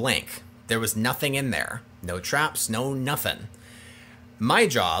was blank. There was nothing in there. No traps, no nothing. My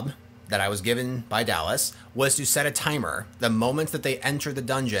job, that I was given by Dallas, was to set a timer. The moment that they entered the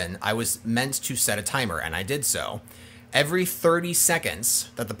dungeon, I was meant to set a timer, and I did so. Every 30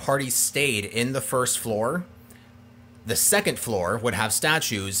 seconds that the party stayed in the first floor, the second floor would have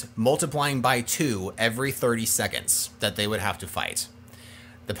statues multiplying by 2 every 30 seconds that they would have to fight.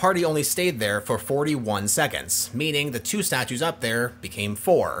 The party only stayed there for 41 seconds, meaning the 2 statues up there became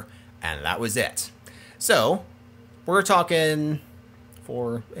 4, and that was it. So, we're talking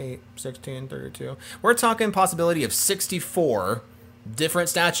 4, 8, 16, 32. We're talking possibility of 64 different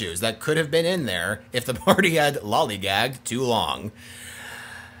statues that could have been in there if the party had lollygagged too long.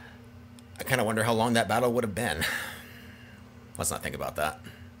 I kind of wonder how long that battle would have been. Let's not think about that.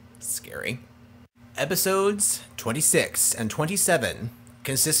 It's scary. Episodes 26 and 27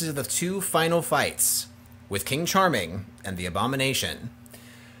 consisted of the 2 final fights with King Charming and the Abomination.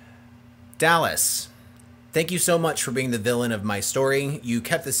 Dallas, thank you so much for being the villain of my story. You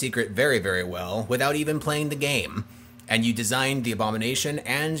kept the secret very, very well without even playing the game. And you designed the Abomination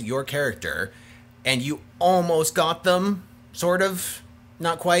and your character. And you almost got them, sort of.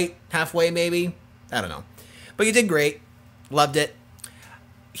 Not quite. Halfway, maybe. I don't know. But you did great. Loved it.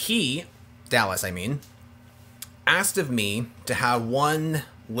 He, Dallas, I mean, asked of me to have one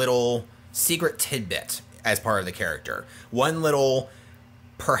little secret tidbit as part of the character. One little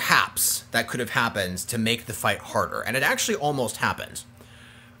perhaps that could have happened to make the fight harder. And it actually almost happened.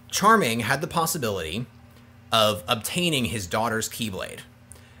 Charming had the possibility of obtaining his daughter's Keyblade.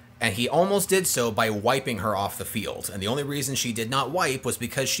 And he almost did so by wiping her off the field. And the only reason she did not wipe was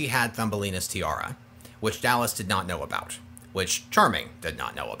because she had Thumbelina's tiara, which Dallas did not know about, which Charming did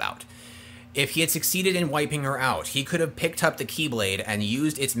not know about. If he had succeeded in wiping her out, he could have picked up the Keyblade and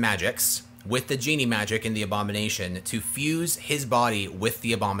used its magics with the genie magic in the Abomination to fuse his body with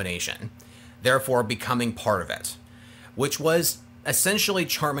the Abomination, therefore becoming part of it, which was essentially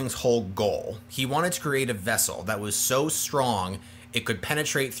Charming's whole goal. He wanted to create a vessel that was so strong it could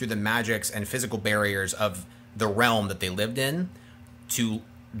penetrate through the magics and physical barriers of the realm that they lived in to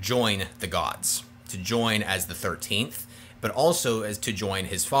join the gods, to join as the 13th, but also as to join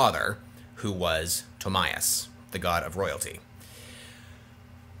his father, who was Tomias, the god of royalty.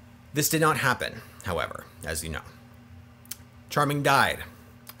 This did not happen, however, as you know. Charming died,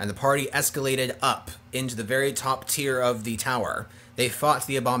 and the party escalated up into the very top tier of the tower. They fought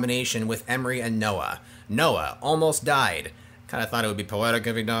the Abomination with Emery and Noah. Noah almost died. Kind of thought it would be poetic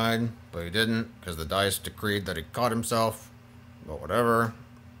if he died, but he didn't, because the dice decreed that he caught himself. But whatever.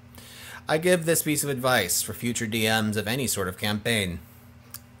 I give this piece of advice for future DMs of any sort of campaign.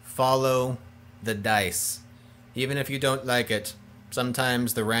 Follow the dice. Even if you don't like it,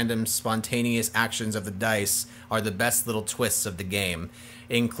 sometimes the random spontaneous actions of the dice are the best little twists of the game,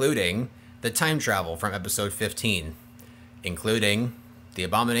 including the time travel from episode 15, including the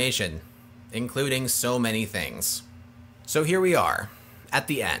Abomination, including so many things. So here we are, at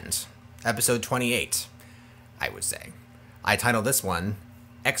the end, episode 28, I would say. I titled this one,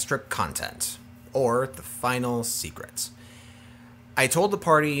 Extra Content, or The Final Secret. I told the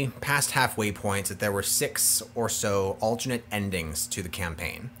party past halfway point that there were 6 or so alternate endings to the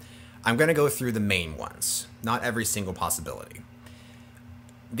campaign. I'm going to go through the main ones, not every single possibility.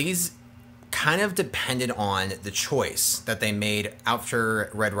 These kind of depended on the choice that they made after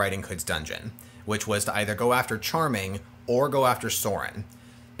Red Riding Hood's dungeon, which was to either go after Charming or go after Soren,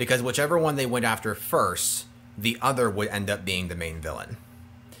 because whichever one they went after first, the other would end up being the main villain.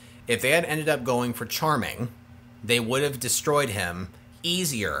 If they had ended up going for Charming, they would have destroyed him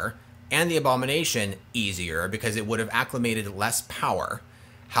easier, and the Abomination easier, because it would have acclimated less power.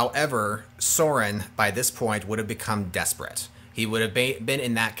 However, Soren, by this point, would have become desperate. He would have been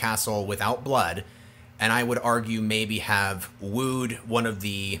in that castle without blood, and I would argue maybe have wooed one of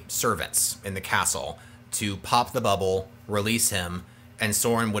the servants in the castle to pop the bubble, release him, and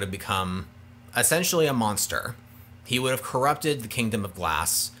Soren would have become essentially a monster. He would have corrupted the Kingdom of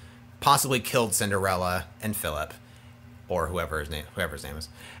Glass, possibly killed Cinderella and Philip, or whoever his name is,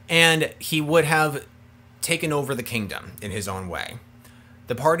 and he would have taken over the kingdom in his own way.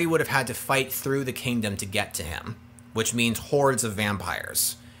 The party would have had to fight through the kingdom to get to him, which means hordes of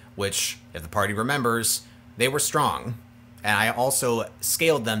vampires, which, if the party remembers, they were strong. And I also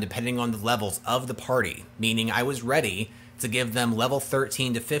scaled them depending on the levels of the party, meaning I was ready to give them level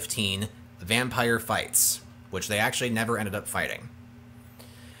 13 to 15 vampire fights, which they actually never ended up fighting.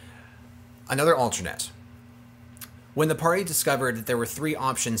 Another alternate. When the party discovered that there were 3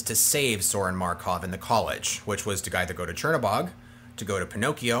 options to save Soren Markov in the college, which was to either go to Chernobog, to go to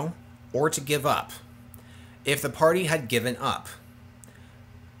Pinocchio, or to give up. If the party had given up,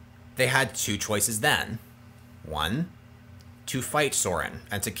 they had 2 choices then. 1, to fight Soren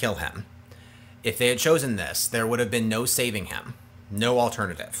and to kill him. If they had chosen this, there would have been no saving him, no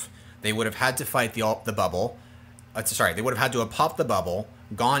alternative. They would have had to fight the bubble. They would have had to have popped the bubble,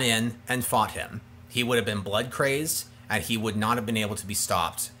 gone in, and fought him. He would have been blood crazed, and he would not have been able to be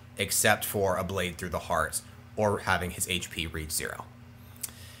stopped except for a blade through the heart or having his HP reach 0.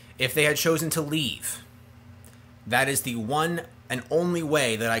 If they had chosen to leave, that is the one and only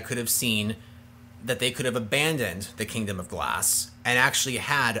way that I could have seen that they could have abandoned the Kingdom of Glass and actually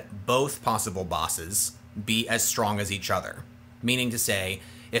had both possible bosses be as strong as each other. Meaning to say,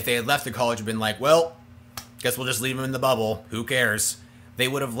 if they had left the college and been like, well, guess we'll just leave him in the bubble, who cares? They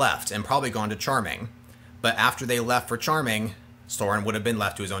would have left and probably gone to Charming. But after they left for Charming, Soren would have been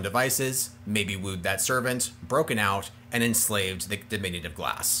left to his own devices, maybe wooed that servant, broken out, and enslaved the Dominion of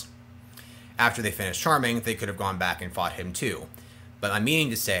Glass. After they finished Charming, they could have gone back and fought him too. But I'm meaning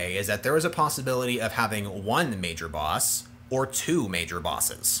to say is that there is a possibility of having 1 major boss or 2 major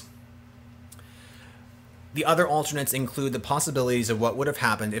bosses. The other alternates include the possibilities of what would have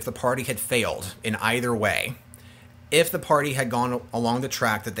happened if the party had failed in either way. If the party had gone along the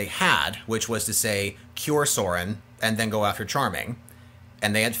track that they had, which was to say, cure Soren and then go after Charming,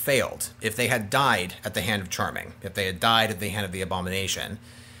 and they had failed, if they had died at the hand of Charming, if they had died at the hand of the Abomination,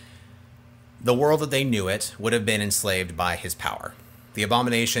 the world that they knew it would have been enslaved by his power. The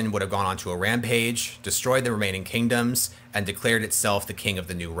Abomination would have gone onto a rampage, destroyed the remaining kingdoms, and declared itself the king of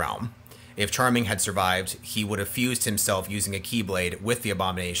the new realm. If Charming had survived, he would have fused himself using a Keyblade with the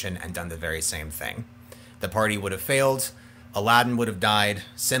Abomination and done the very same thing. The party would have failed, Aladdin would have died,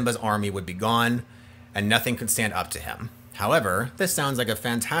 Simba's army would be gone, and nothing could stand up to him. However, this sounds like a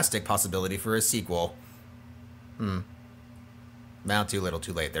fantastic possibility for a sequel. Now too little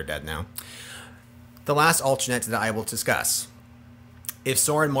too late, they're dead now. The last alternate that I will discuss. If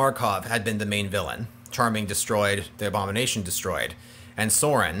Soren Markov had been the main villain, Charming destroyed, the Abomination destroyed, and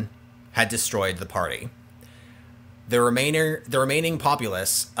Soren had destroyed the party, the remaining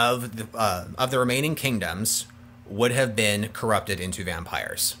populace of the remaining kingdoms would have been corrupted into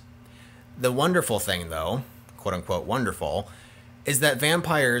vampires. The wonderful thing, though, quote-unquote wonderful, is that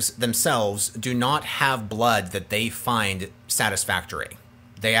vampires themselves do not have blood that they find satisfactory.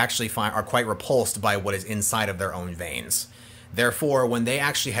 They actually are quite repulsed by what is inside of their own veins. Therefore, when they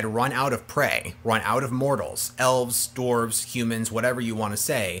actually had run out of prey, run out of mortals, elves, dwarves, humans, whatever you want to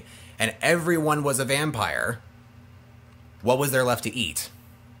say, and everyone was a vampire, what was there left to eat?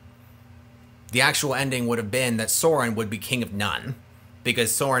 The actual ending would have been that Soren would be king of none,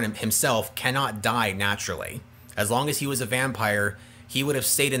 because Soren himself cannot die naturally. As long as he was a vampire, he would have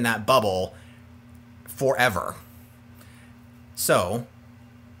stayed in that bubble forever. So,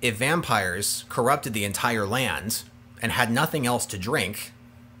 if vampires corrupted the entire land and had nothing else to drink,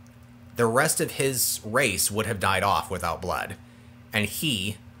 the rest of his race would have died off without blood, and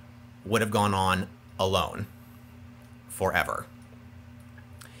he would have gone on alone forever.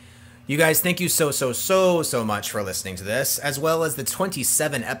 You guys, thank you so much for listening to this, as well as the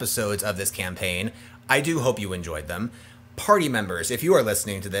 27 episodes of this campaign. I do hope you enjoyed them. Party members, if you are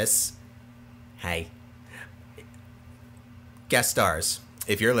listening to this, hey. Guest stars,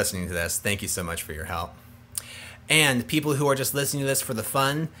 if you're listening to this, thank you so much for your help. And people who are just listening to this for the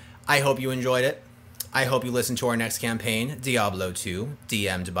fun, I hope you enjoyed it. I hope you listen to our next campaign, Diablo 2,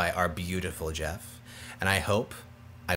 DM'd by our beautiful Jeff. And I hope